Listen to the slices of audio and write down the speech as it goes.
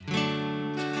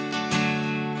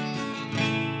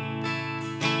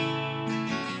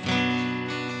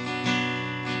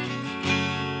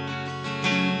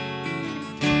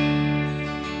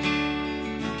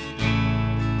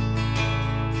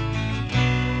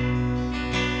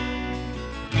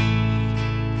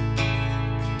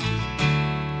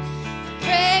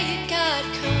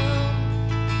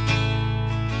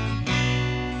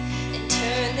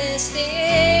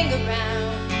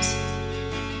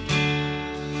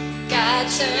God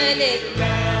turn it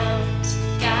around.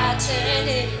 God turn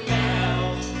it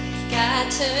around.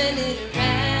 God turn it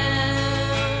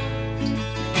around.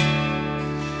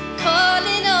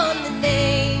 Calling on the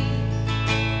name,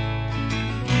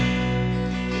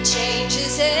 it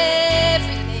changes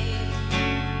everything.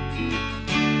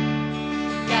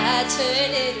 God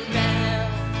turn it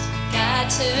around. God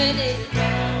turn it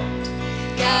around.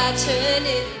 God turn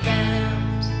it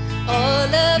around.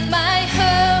 All of my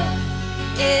hope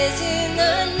is in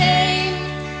the name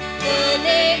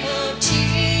of Jesus.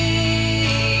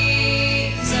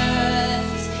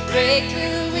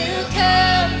 Breakthrough will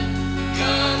come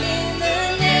in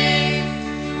the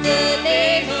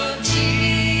name of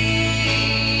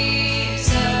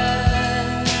Jesus.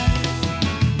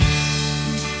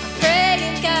 I'm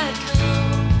praying, God,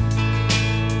 come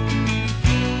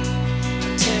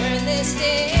turn this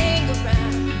thing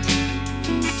around.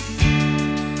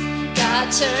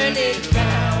 God, turn it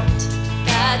around.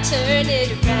 God, turn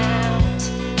it around.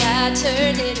 God,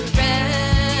 turn it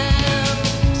around.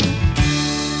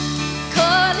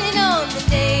 Calling on the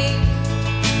name,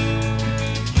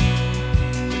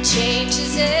 it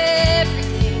changes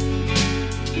everything.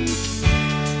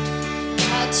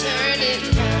 God, turn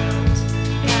it around.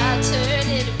 God, turn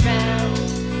it around.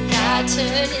 God,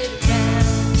 turn it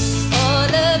around.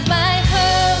 All of my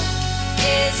hope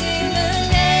is in the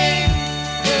name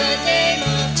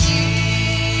of Jesus.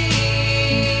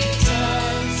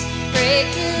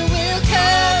 Breakthrough will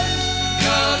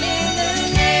come in the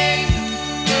name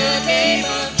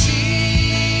of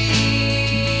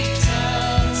Jesus.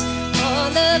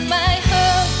 All of my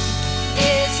hope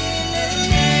is in the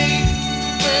name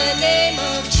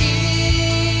of Jesus.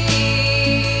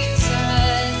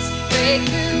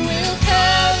 Breakthrough will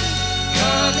come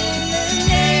in the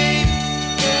name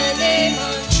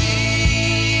of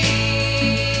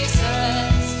Jesus.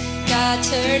 God,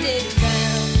 turn it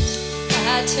around.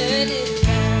 God, turn it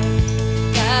around.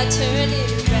 God, turn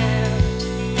it around.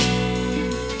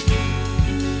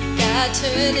 God,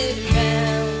 turn it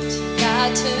around.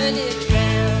 God, turn it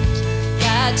around.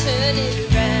 God, turn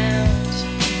it around.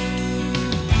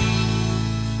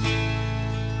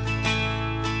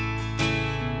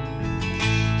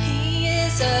 He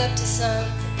is up to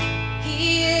something.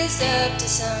 He is up to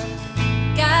something.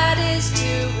 God is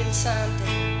doing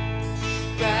something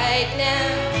right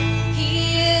now.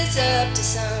 He is up to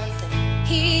something.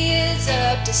 He is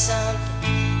up to something.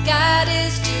 God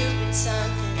is doing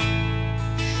something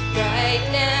right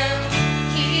now.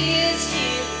 He is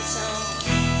healing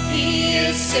someone. He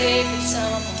is saving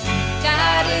someone.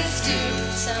 God is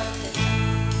doing something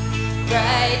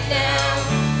right now.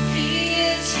 He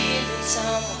is healing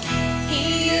someone.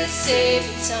 He is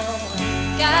saving someone.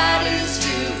 God is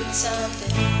doing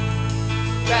something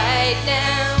right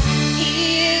now.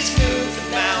 He is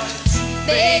moving mountains,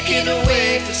 making a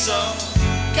way for someone.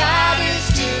 God is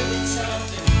doing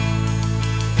something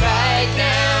right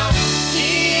now.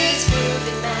 He is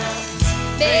moving mountains,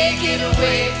 making a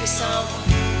way for someone.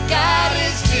 God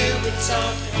is doing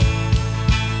something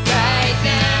right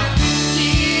now.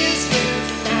 He is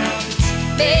moving mountains,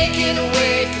 making a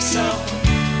way for someone.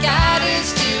 God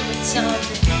is doing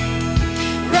something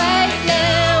right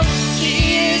now.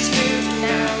 He is moving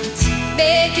mountains,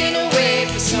 making a way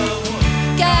for someone.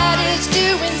 God is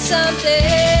doing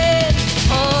something.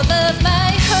 All of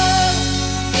my hope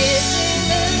is in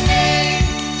the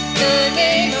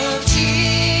name of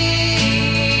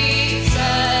Jesus.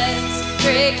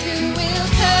 Breakthrough will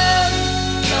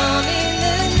come in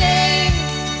the name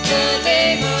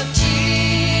of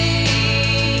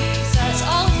Jesus.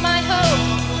 All of my hope.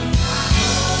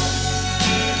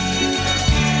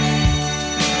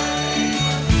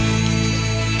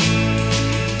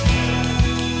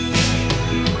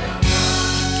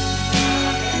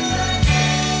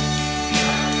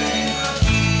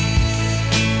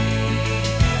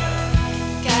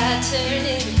 Turn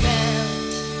it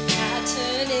around, God,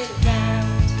 turn it around,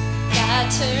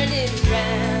 God, turn it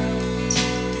around,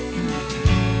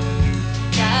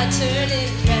 God, turn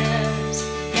it around,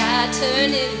 God,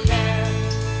 turn it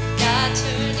around, God,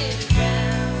 turn it around.